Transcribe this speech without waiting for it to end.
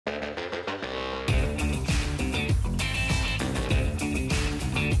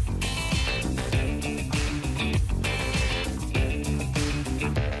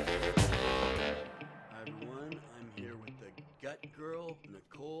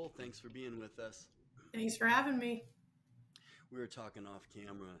Thanks for being with us. Thanks for having me. We were talking off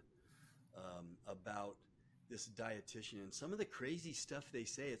camera about this dietitian and some of the crazy stuff they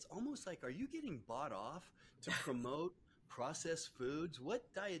say. It's almost like, are you getting bought off to promote processed foods?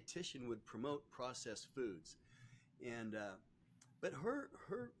 What dietitian would promote processed foods? And but her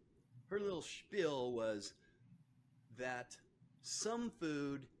little spiel was that some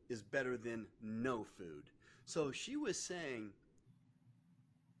food is better than no food. So she was saying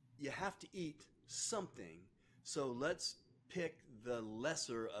you have to eat something. So let's pick the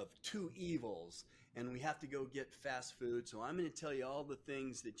lesser of two evils, and we have to go get fast food. So I'm going to tell you all the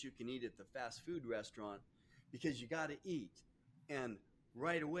things that you can eat at the fast food restaurant because you got to eat. And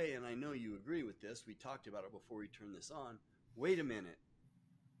right away, and I know you agree with this, we talked about it before we turned this on. Wait a minute.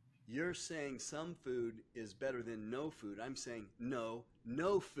 You're saying some food is better than no food. I'm saying no,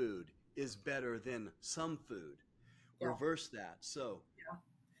 no food is better than some food. Yeah. Reverse that. So Yeah.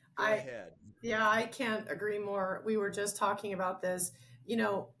 go I ahead. yeah, I can't agree more. We were just talking about this.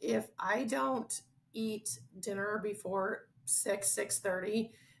 If I don't eat dinner before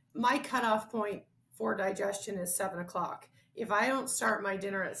 6:30, my cutoff point for digestion is 7 o'clock. If I don't start my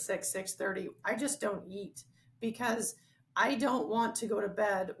dinner at 6:30, I just don't eat because I don't want to go to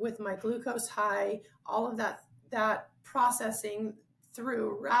bed with my glucose high, all of that processing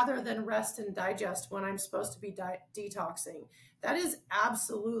through rather than rest and digest when I'm supposed to be detoxing. That is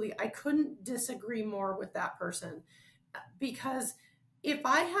absolutely, I couldn't disagree more with that person because if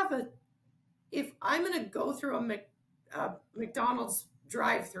I have if I'm going to go through a McDonald's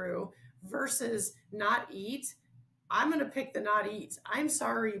drive-through versus not eat, I'm going to pick the not eat. I'm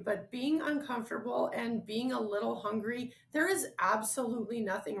sorry, but being uncomfortable and being a little hungry, there is absolutely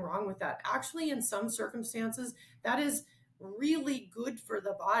nothing wrong with that. Actually, in some circumstances, that is really good for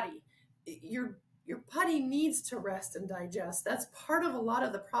the body. Your body needs to rest and digest. That's part of a lot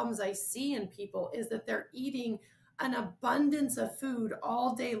of the problems I see in people is that they're eating an abundance of food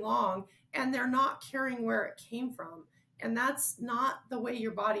all day long and they're not caring where it came from. And that's not the way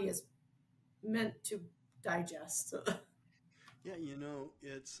your body is meant to digest. Yeah,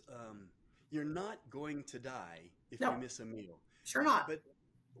 it's you're not going to die if you No, miss a meal. sure not. But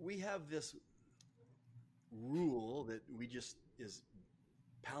we have this rule that we just is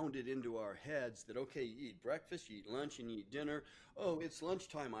pounded into our heads that okay, you eat breakfast, you eat lunch, and you eat dinner. Oh, it's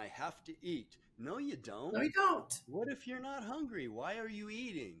lunchtime, I have to eat. No, you No, don't. you don't. What if you're not hungry? Why are you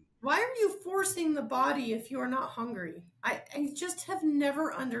eating? Why are you forcing the body if you're not hungry? I just have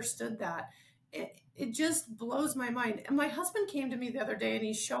never understood that. It just blows my mind. And my husband came to me the other day and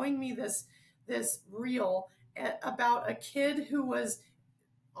he's showing me this reel about a kid who was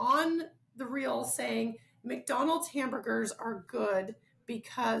on the reel saying McDonald's hamburgers are good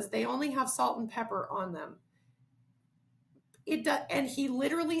because they only have salt and pepper on them. And he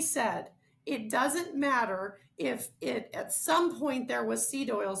literally said it doesn't matter if it at some point there was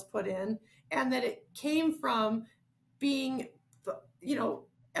seed oils put in and that it came from being,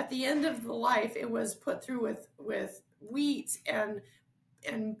 at the end of the life it was put through with wheat and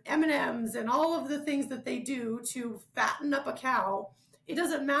M&Ms and all of the things that they do to fatten up a cow. It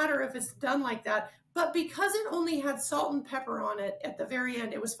doesn't matter if it's done like that, but because it only had salt and pepper on it at the very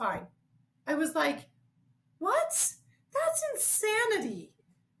end, it was fine. I was like, what? That's insanity.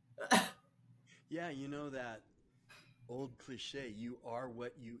 Yeah, you know that old cliche, you are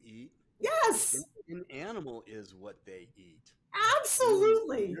what you eat. Yes, An animal is what they eat.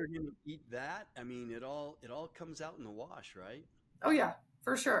 absolutely. You're going to eat that. I mean, it all comes out in the wash, right? Oh yeah,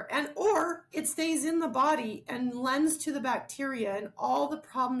 for sure. And or it stays in the body and lends to the bacteria and all the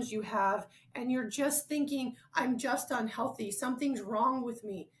problems you have and you're just thinking I'm just unhealthy, something's wrong with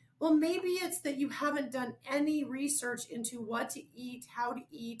me. Well, maybe it's that you haven't done any research into what to eat, how to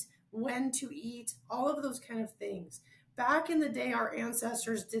eat, when to eat, all of those kind of things. Back in the day, our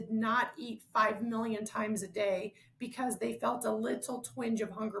ancestors did not eat 5 million times a day because they felt a little twinge of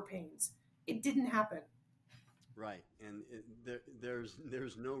hunger pains. It didn't happen. Right. And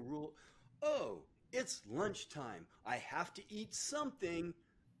there's no rule. Oh, it's lunchtime. I have to eat something.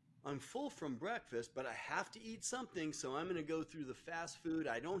 I'm full from breakfast, but I have to eat something, so I'm going to go through the fast food.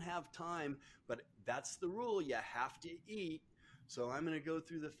 I don't have time, but that's the rule. You have to eat. So I'm going to go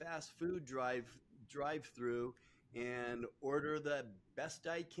through the fast food drive through and order the best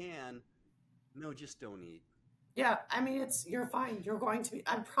I can. No, just don't eat. Yeah, I mean, you're fine. You're going to be,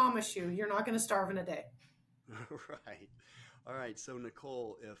 I promise you, you're not going to starve in a day. Right. All right. So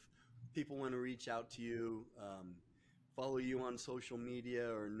Nicole, if people want to reach out to you, follow you on social media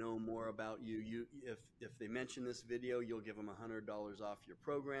or know more about you, if they mention this video, you'll give them $100 off your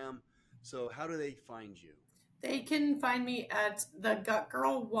program. So how do they find you? They can find me at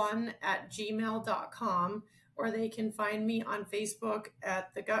thegutgirl1@gmail.com, or they can find me on Facebook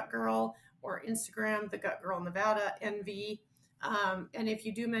at The Gut Girl, or Instagram, The Gut Girl Nevada, NV. And if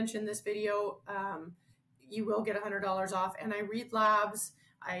you do mention this video, you will get $100 off. And I read labs.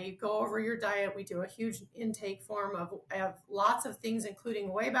 I go over your diet. We do a huge intake form of lots of things,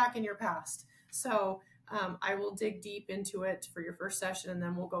 including way back in your past. So I will dig deep into it for your first session, and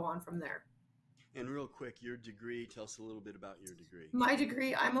then we'll go on from there. And real quick, your degree, tell us a little bit about your degree. My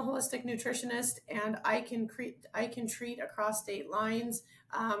degree, I'm a holistic nutritionist, and I can treat across state lines.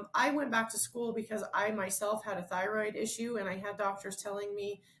 I went back to school because I myself had a thyroid issue, and I had doctors telling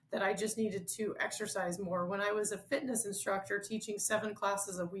me that I just needed to exercise more when I was a fitness instructor teaching 7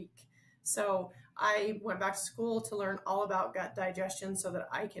 classes a week. So I went back to school to learn all about gut digestion so that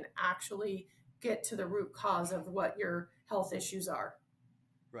I can actually get to the root cause of what your health issues are.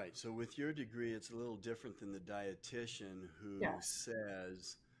 Right. So with your degree, it's a little different than the dietitian who Yes.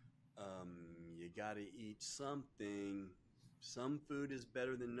 says you got to eat something. Some food is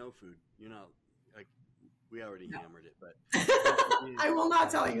better than no food. You're not like we already No. hammered it, but I will not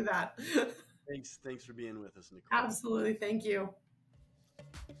tell you that. thanks for being with us, Nicole. Absolutely. Thank you.